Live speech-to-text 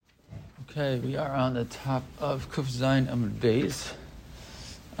Okay, we are on the top of Kuf Zayin Amud Beis.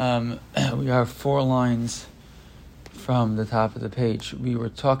 We are 4 lines from the top of the page. We were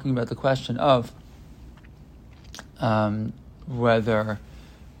talking about the question of whether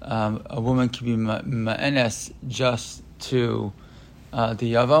a woman can be ma'enes just to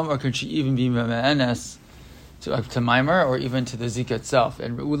the Yavam, or can she even be ma'enes to Maimer, or even to the Zika itself.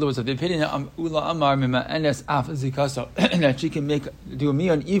 And Ula was of the opinion that Ula Amar ma'enes af Zikaso, that she can do a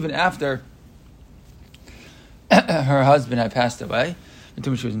miyun even after her husband had passed away.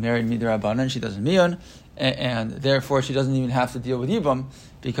 Until she was married midrabanan, she does a miyun, and therefore she doesn't even have to deal with Yibam,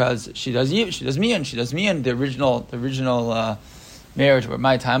 because she does miyun. The original marriage, where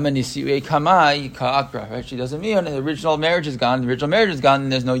my time and nisi'u kamai ka'akra, right? She does a miyun, and the original marriage is gone. And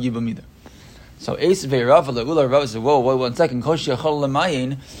there's no Yibam either. So Ace Ve'Rav Le'ula Rav said, whoa, 1 second. Koshi Yachol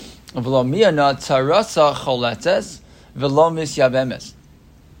L'Mayin V'lo Miyana Tarasa Choletzes V'lo Mis Yavemes.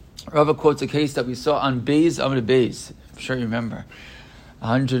 Rav quotes a case that we saw on Beis Amud Beis. I'm sure you remember,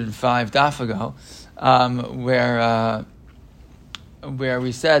 105 daf ago, where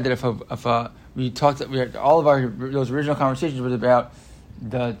we said that all of those original conversations was about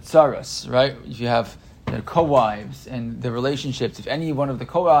the tsaras, right? If you have the co-wives and the relationships, if any one of the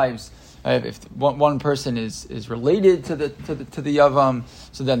co-wives, if one person is related to the Yavam,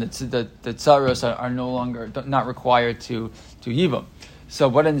 so then the tsaras are no longer not required to Yivam. So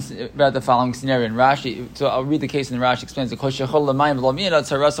what about the following scenario in Rashi? So I'll read the case, and Rashi explains the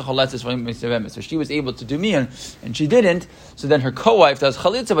so she was able to do miyan and she didn't. So then her co-wife does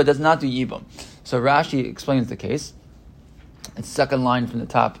chalitza but does not do yibam. So Rashi explains the case. It's second line from the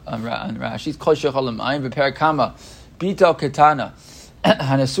top on Rashi. Bito ketana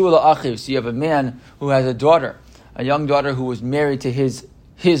hanasula achiv. So you have a man who has a young daughter who was married to his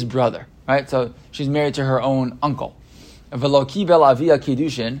brother, right? So she's married to her own uncle. V'lo avia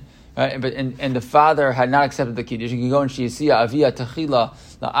kiddushin, right? But and the father had not accepted the kiddush. You can go and she see avia techila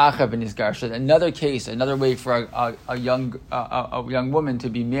la'achav in his garsha. Another case, another way for a young woman to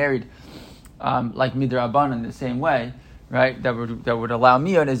be married, like midrabanan in the same way, right? That would allow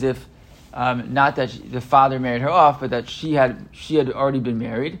miyun, as if not that the father married her off, but that she had already been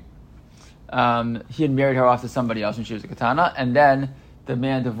married. He had married her off to somebody else when she was a katana, and then the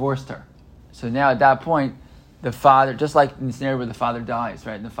man divorced her. So now at that point, the father, just like in the scenario where the father dies,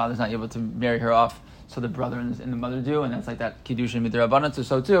 right, and the father's not able to marry her off, so the brother and the mother do, and that's like that kiddush and midrabanan.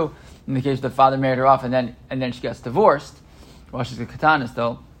 So too, in the case the father married her off, and then she gets divorced while she's a katana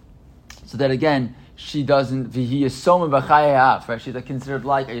still. So that again, she doesn't vihi yisoma b'chayav, right? She's considered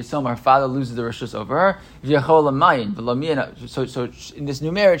like a yisoma. Her father loses the rishus over her. So in this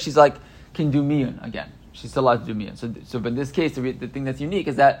new marriage, she's like can do miyun again. She's still allowed to do miyun. So but in this case, the thing that's unique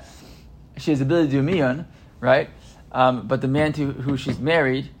is that she has the ability to do miyun, right? But the man to who she's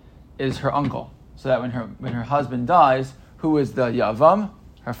married is her uncle. So that when her husband dies, who is the Yavam?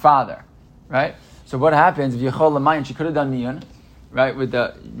 Her father, right? So what happens if Yechol L'Mayin? She could have done miyun, right? With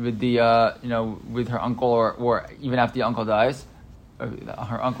her uncle, or even after the uncle dies,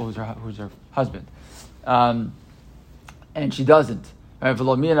 her uncle who's her husband, and she doesn't. Right?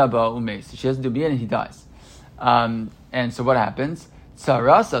 V'lo miyun aba umeis. She doesn't do miyun and he dies. And so what happens?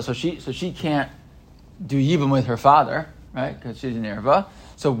 Sarasa. So she can't do yibam with her father, right? Because she's an erva.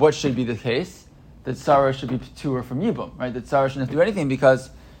 So what should be the case? That Sarah should be to her from yibam, right? That Sarah shouldn't do anything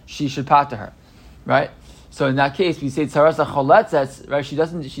because she should pat to her, right? So in that case, we say Sarasa choletzes, right? She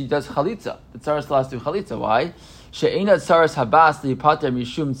does chalitza. The Sarah still has to do chalitza. Why? She'ena Saras habas lipater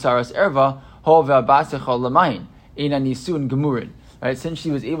mishum Saras erva ho ve'abasechol lamayin ena nisun gemurin. Right? Since she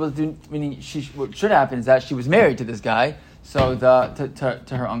was able to do, meaning what should happen is that she was married to this guy. So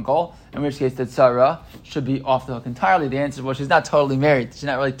to her uncle, in which case that Sarah should be off the hook entirely. The answer is, well, she's not totally married. She's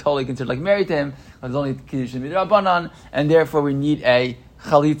not really totally considered like married to him. There's only kiddush midrabanan, and therefore we need a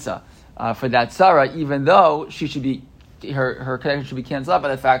chalitza for that Sarah, even though she should be her connection should be canceled out by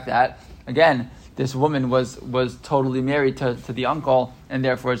the fact that again this woman was totally married to the uncle, and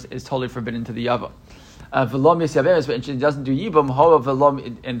therefore is totally forbidden to the Yava. But she doesn't do yibam.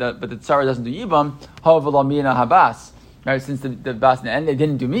 But the Sarah doesn't do yibam. Habas. Right, since the bas in the end they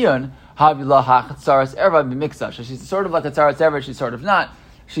didn't do miyun, havilah ha'chatzaras erva b'miksa. So she's sort of like a tzaras erva, she's sort of not.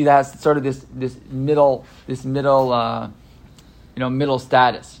 She has sort of this middle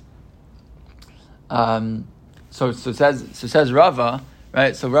status. So says Rava,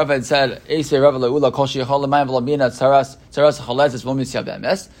 right? So Rava had said, "Eisei Rava leula kol sheyachol l'mayim v'lo miyun tzaras choletzes v'lo mitzvah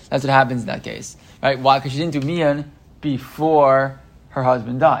be'emes." That's what happens in that case, right? Why? Because she didn't do miyun before her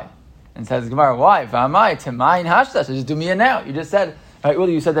husband died. And says Gemara, why? V'amai temayin hashta. So just do miyun now. You just said, right? Well,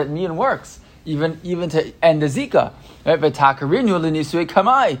 you said that miyun works even to end the zika. Right? V'takarinu l'nisui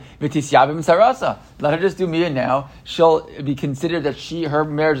kamai v'tisyabim sarasa. Let her just do miyun now. She'll be considered that her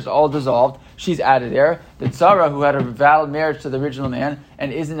marriage is all dissolved. She's added there. The tzara who had a valid marriage to the original man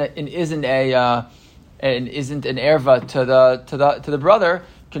and isn't an erva to the brother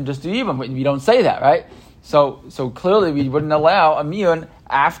can just do yibum. We don't say that, right? So clearly we wouldn't allow a miyun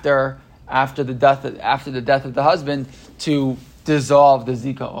after the death of the husband to dissolve the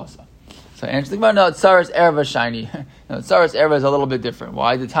zika also. So answer the Gemara, no, tzaras erva shiny. No, tzaras erva is a little bit different.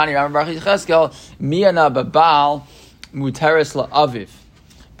 Why? The Tani Rambam Baruch Yecheskel miyana babal muteris la'aviv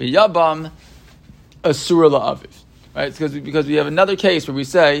b'yabam asura la'aviv. Right? It's because we have another case where we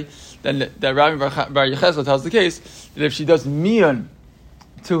say that Rabbi Baruch Yecheskel tells the case that if she does miyun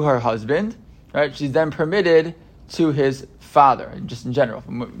to her husband, right, she's then permitted to his father, just in general. If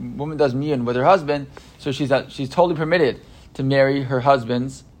a woman does miyun with her husband, so she's totally permitted to marry her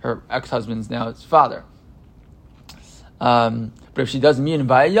ex-husband's now its father. But if she does miyun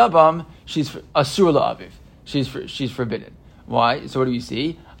by a yabam, she's asur la'aviv. She's forbidden. Why? So what do we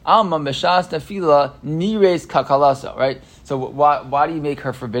see? Alma meshas nefila nires kakalasa. Right. So why do you make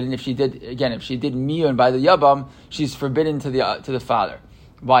her forbidden? If she did miyun by the yabam, she's forbidden to the father.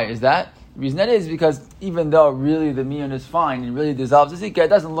 Why is that? The reason that is because even though really the miyun is fine and really dissolves the zika, it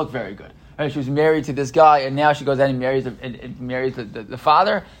doesn't look very good. Right? She was married to this guy, and now she goes out and marries the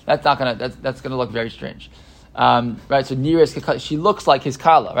father. That's gonna look very strange, right? So Nires, she looks like his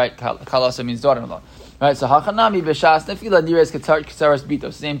kala, right? Kala means daughter-in-law, right? So Hachanami b'shas nefila Nires k'tzaras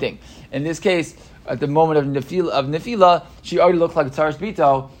bito. Same thing. In this case, at the moment of nefila, she already looked like tzaras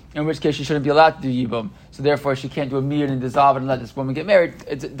bito. In which case she shouldn't be allowed to do yibum. So therefore she can't do a miyun and dissolve it and let this woman get married.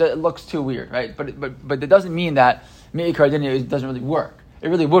 It looks too weird, right? But it doesn't mean that me'ikar din it doesn't really work. It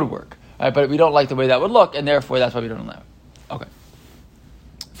really would work, right? But we don't like the way that would look, and therefore that's why we don't allow it. Okay,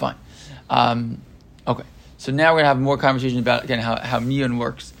 fine. Okay, so now we're gonna have more conversation about again how miyun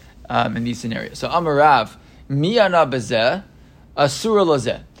works in these scenarios. So Amarav miyana bezeh asura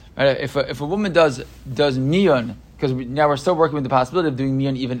lazeh. Right? If a woman does miyun, because now we're still working with the possibility of doing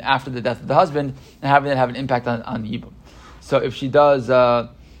miyun even after the death of the husband and having that have an impact on the yibum. So if she does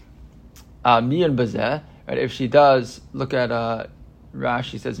miyun bazeh, right? If she does, look at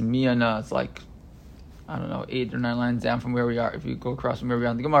Rashi says miyun, it's like, I don't know, 8 or 9 lines down from where we are. If you go across from where we are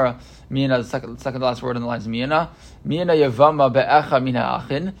in the Gemara, miyana, the second to last word in the line is miyana. Miyana yevama be'echa mina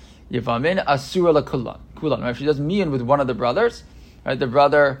achin, yevamin asura lakulan. Right? If she does miyun with one of the brothers, right? The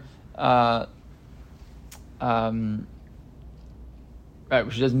brother, right,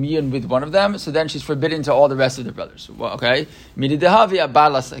 she does miyun with one of them, so then she's forbidden to all the rest of the brothers. Well, okay,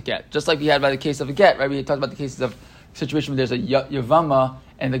 just like we had by the case of a get, right? We talked about the cases of situation where there's a yevama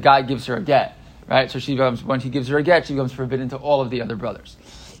and the guy gives her a get, right? So when he gives her a get, she becomes forbidden to all of the other brothers.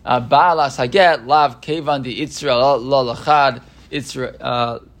 Ba'alas haget lav kevan di Israel lachad Israel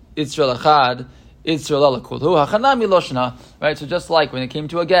lachad Israel lakulhu hachanami loshna. Right. So just like when it came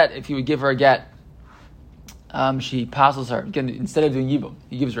to a get, if he would give her a get, she passes her. Again, instead of doing yibum,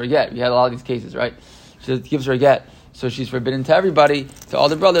 he gives her a get. We had a lot of these cases, right? She gives her a get, so she's forbidden to everybody, to all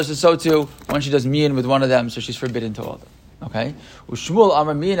the brothers. And so too, when she does miyun with one of them, so she's forbidden to all of them. Okay. Ushmul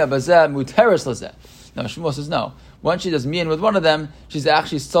amar miyana bazeh muteres lazeh. Now Shmuel says no. Once she does miyun with one of them, she's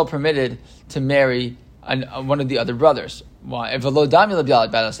actually still permitted to marry one of the other brothers. Why? If lo dami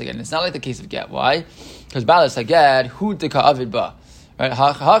lebyalat balas again, it's not like the case of get. Why? Because balas agad hu de ka'avid ba. Right?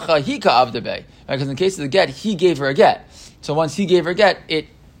 Hacha he ka'avde be. Right? Because in the case of the get, he gave her a get. So once he gave her a get, it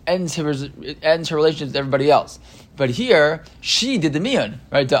ends her relationship with everybody else. But here, she did the miyun.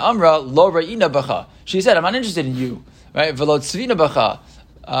 Right? Da amra lo ra'ina bacha. She said, "I'm not interested in you." Right? V'lo tzvina bacha.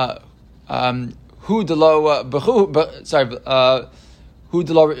 Hu de lo bachu. Sorry. Hu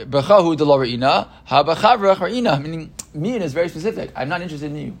de lo bacha. Hu de lo ra'ina. Ha bachavra ra'ina. Meaning, miyun is very specific. I'm not interested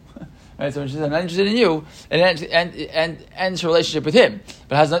in you. Right, so when she says, "I'm not interested in you," and ends her relationship with him,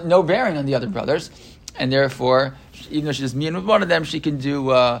 but has no bearing on the other brothers, and therefore, even though she does miyun with one of them, she can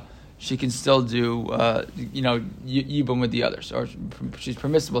still do yibum with the others, or she's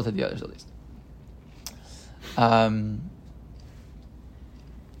permissible to the others at least.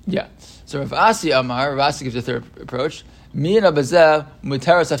 So Rav Asi gives a third approach. Miyun abazeh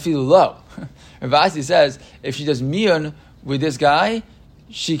muteras afilu lo. Rav Asi says if she does miyun with this guy,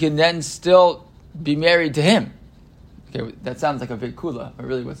 she can then still be married to him. Okay, that sounds like a big kula, but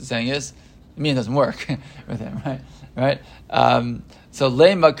really what it's saying is, it doesn't work with him, right? So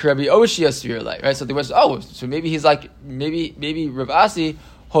lema Rabbi Oshia svirle, right? So there was, so maybe he's like, maybe Rav Asi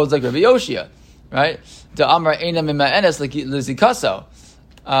holds like Rabbi Oshia, right? The Amar Eina Mima Enes Lizikaso.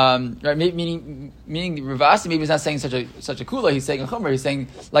 Right, meaning Rav Asi maybe he's not saying such a kula, he's saying a chumrah, he's saying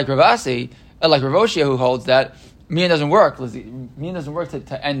like Rav Asi, like Rav Oshia, who holds that mian doesn't work. Mian doesn't work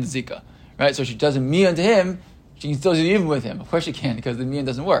to end zika, right? So she doesn't mian to him, she can still do even with him. Of course she can, because the mian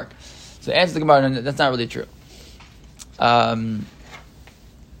doesn't work. So answer the Gemara, that's not really true. Bechad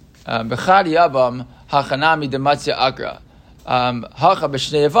Yavam hachanami dematzia agra hacha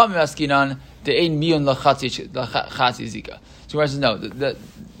b'shnei Yevamim askinan de'ein mian lachatzi zika. So Gemara says no.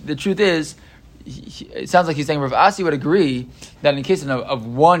 The truth is, it sounds like he's saying Rav Asi would agree that in case of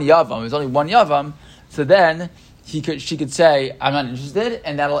one Yavam, there's only one Yavam, so then she could say, I'm not interested,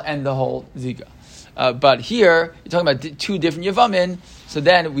 and that'll end the whole Zika. But here, you're talking about two different Yavamim, so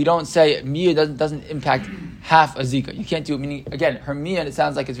then we don't say Mia doesn't impact half a Zika. You can't do it, meaning, again, her Mia, it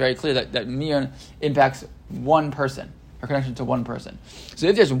sounds like it's very clear that Mia impacts one person, her connection to one person. So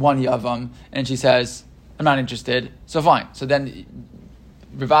if there's one Yavam, and she says, I'm not interested, so fine. So then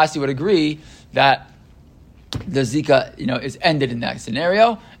Rav Asi would agree that the Zika, is ended in that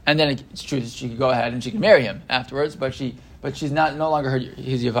scenario, and then it's true she could go ahead and she can marry him afterwards, but she's no longer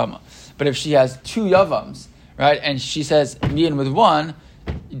his Yavama. But if she has two Yavams, right, and she says mian with one,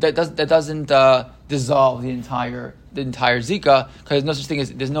 that doesn't dissolve the entire Zika, because there's no such thing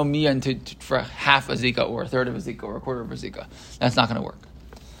as there's no mian for half a Zika or a third of a Zika or a quarter of a Zika. That's not going to work.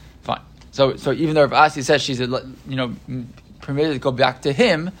 Fine. So even though Rav Asi says she's permitted to go back to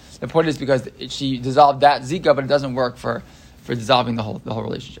him, the point is because she dissolved that Zika, but it doesn't work for dissolving the whole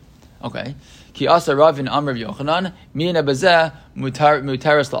relationship. Okay. Ki asa Ravin Amr Yochanan mi'ena bezeh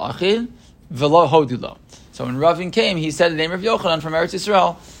mutaris la'achil v'lo hodulo. So when Ravin came, he said the name of Yochanan from Eretz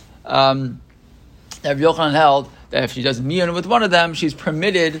Yisrael. That Yochanan held that if she does mi'en with one of them, she's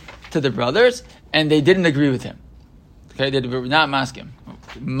permitted to the brothers, and they didn't agree with him. Okay, they did not maskim.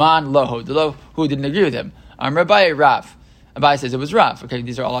 Man lo hodulo, who didn't agree with him. Amr Abaye Rav. Abaye says it was Rav. Okay,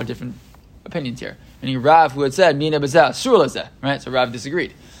 these are all our different opinions here. Meaning Rav, who had said mi'ena bezeh sur lazeh, right? So Rav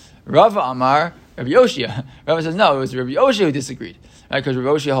disagreed. Rav Amar, Rabbi Yoshia. Rav says no, it was Rabbi Yoshia who disagreed, right? Because Rabbi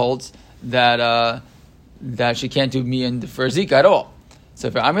Yoshia holds that she can't do mi'en for Zika at all.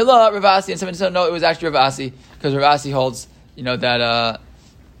 So for Amrillah, Rav Asi, and somebody said no, it was actually Rav Asi, because Rav Asi holds, that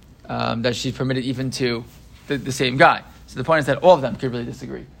she's permitted even to the same guy. So the point is that all of them could really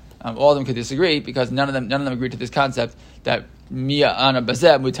disagree. All of them could disagree because none of them agreed to this concept that miya ana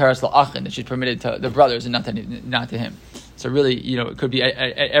bazeh mutaras la'achin, that she's permitted to the brothers and not to him. So really, it could be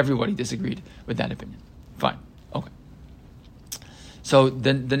everybody disagreed with that opinion. Fine, okay. So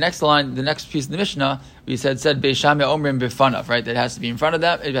the next line, the next piece of the Mishnah, we said Beishamya Omrim b'fanav, right? That has to be in front of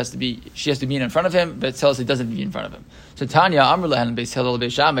them. She has to be in front of him, but Beis doesn't be in front of him. So Tanya Amr Lehen Beis Hillel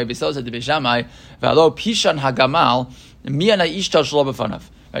Beishamai. Beis Hillel said to Beishamai, V'alo Pishan Hagamal Miyana Ishtal Shlo b'fanav.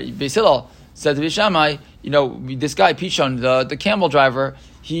 Right? Beis Hillel said to Beishamai, this guy Pishon, the camel driver,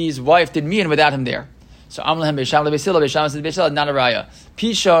 his wife did mian without him there. So Amlahem Beisham Beis Hillel said Beis Hillel not a raya.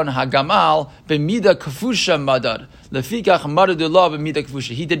 Pishon Hagamal b'mida kafusha madad lefikach madadullah b'mida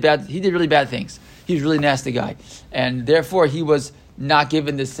kafusha. He did really bad things. He was a really nasty guy, and therefore he was not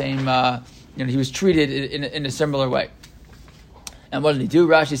given the same. He was treated in a similar way. And what did he do?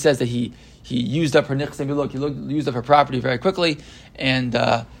 Rashi says that he used up her nichsei miluk. He used up her property very quickly, and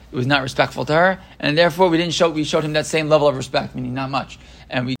it was not respectful to her, and therefore we showed him that same level of respect, meaning not much.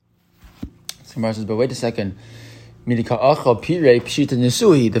 And so Gemara says, but wait a second. The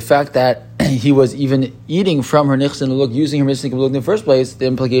fact that he was even eating from her nichsei miluk, using her nichsei miluk in the first place, the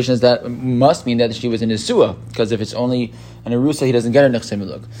implication is that must mean that she was in Nisua, because if it's only an Arusa, he doesn't get her nichsei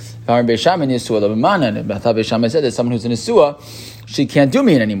miluk. Beishamai said that someone who's in Nisua, she can't do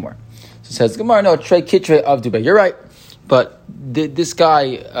mean anymore. So it says, Gemara, no, trey kitre of Dubai. You're right. But this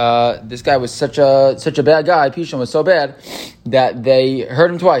guy was such a bad guy. Pishon was so bad that they hurt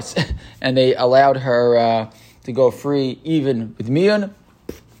him twice, and they allowed her to go free, even with mian,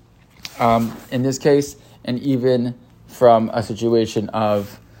 in this case, and even from a situation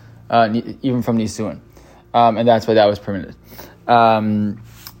of even from nisuin, and that's why that was permitted. So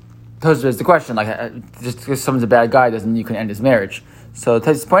there's the question, just because someone's a bad guy doesn't mean you can end his marriage. So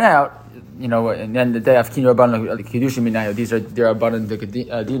to point out, and then the day of Kinyo Rabban Kiddushin Minayo, these are their Rabbanan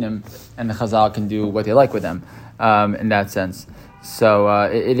Dinim, and the Chazal can do what they like with them, in that sense. So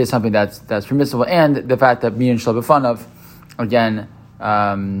it is something that's permissible, and the fact that Miyan Shal B'fanav, again,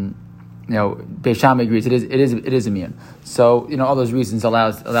 Beis Shammai agrees it is a Miyan. So all those reasons allow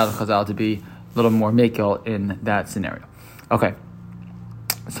the Chazal to be a little more makil in that scenario. Okay,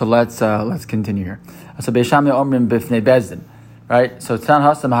 so let's continue here. So Beis Shammai Omrim B'fnei Bezdin. Right, so Tan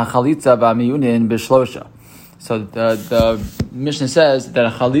Hasam HaChalitza VaMiyunin B'Shlosha. So the Mishnah says that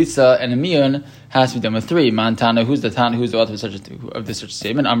a chalitza and a miyun has to be done with 3. Mantana, who's the author of this such a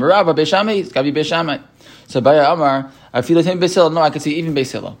statement? Amar Rabba Beishamai, it's got to be Beishamai. So Baya Amar, I feel it him Beis Hillel. No, I could see even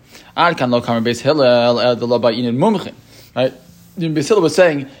Beis Hillel. Ad kan lo kamer Beis Hillel the lo ba'inin mumchin. Right? Beis Hillel was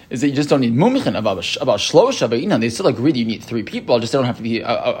saying is that you just don't need mumchin about shlosha, but they still agree that you need 3 people. Just they don't have to be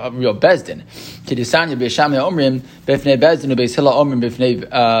a real bezdin. Kedisanya Beishamai omrim befnei bezdin Beis Hillel omrim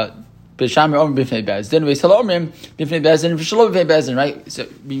befnei. Beishamai omrim bifnei bezdin, Beis Hillel omrim bifnei bezdin, v'shelo bifnei bezdin. Right? So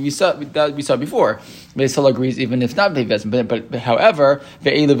we saw before. Beis Hillel agrees even if not bifnei bezdin, but however,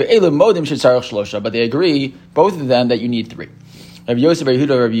 ve'elu modim should sarach shlosha. But they agree, both of them, that you need 3. Rabbi Yosef, Rabbi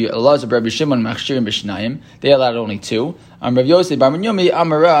Yehuda, Rabbi Elazar, Rabbi Shimon, Machshirim b'shnayim. They allowed only 2. Rabbi Yosef, Bar Minyomi,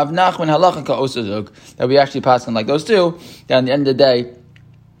 Amarav, Nachman, Halacha ka'osazug. That we actually pass on like those 2. That at the end of the day,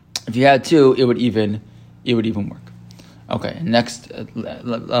 if you had 2, it would even work. Okay, next,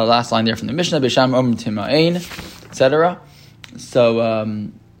 last line there from the Mishnah, B'sham Om Tima'ain, etc.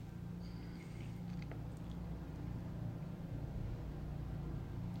 So,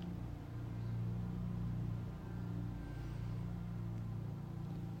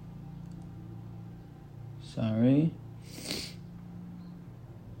 sorry.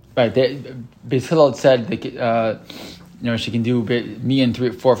 Right, Beis Hillel said she can do me in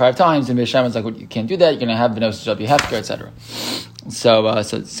 3, 4, or 5 times, and Beis Shammai's like, well, you can't do that. You're going to have v'nos shabi hefker, etc. So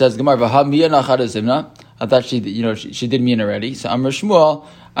it says Gemara v'ha miyan achad zimna. I thought she did miyan already. So Amar Shmuel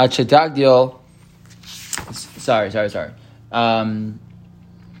at shetagdil. Sorry.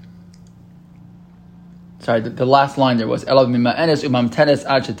 The last line there was Elav mima enes umam tenes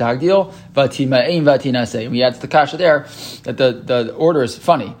ad shetagdil v'tima'ein v'tinasei. We add the kasha there that the order is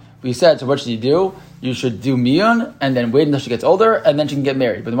funny. We said, so what should you do? You should do miyun and then wait until she gets older and then she can get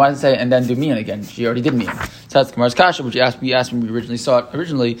married. But why does it say and then do miyun again? She already did miyun. So that's Gemara's kasha, which we asked when we originally saw it. What do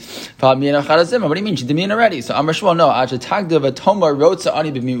you mean? She did miyun already. So Amar Shmuel, no.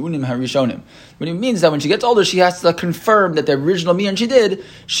 What it means is that when she gets older, she has to confirm that the original miyun she did,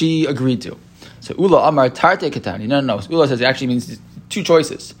 she agreed to. So Ula Amar Tarte Katani. No. So Ula says it actually means 2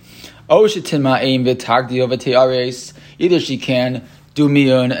 choices. Either she can do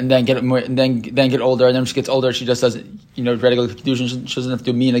miyun and then get older, and then when she gets older, she just does regular kedushin. She doesn't have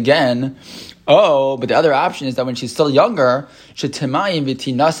to do miyun again. Oh, but the other option is that when she's still younger, shetimayim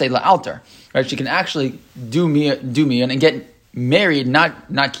v'tinasei la'alter. Right? She can actually do miyun and get married, not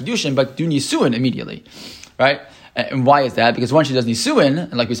kedushin, but do nisuin immediately. Right? And why is that? Because once she does nisuin,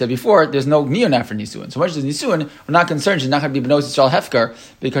 and like we said before, there's no miyun after nisuin. So once she does nisuin, we're not concerned she's not going to be b'nosis shal hefker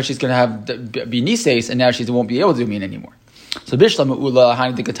because she's going to be nises, and now she won't be able to do miyun anymore. So Bishlam Ula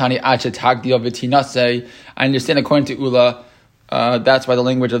Hani Dikatani Achet Hagdi of Vitinase. I understand according to Ula, that's why the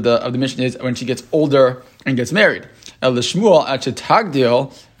language of the Mishnah is when she gets older and gets married. El Shmuel Achet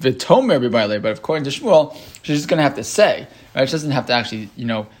Hagdil Vitomer Bibaile. But according to Shmuel, she's just going to have to say, right? She doesn't have to actually,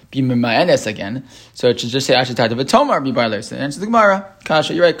 be Mimaenes again. So it should just say Achet Hagdil Vitomer Bibaile. So answer the Gemara.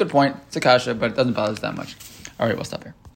 Kasha, you're right, good point. It's a Kasha, but it doesn't bother us that much. All right, we'll stop here.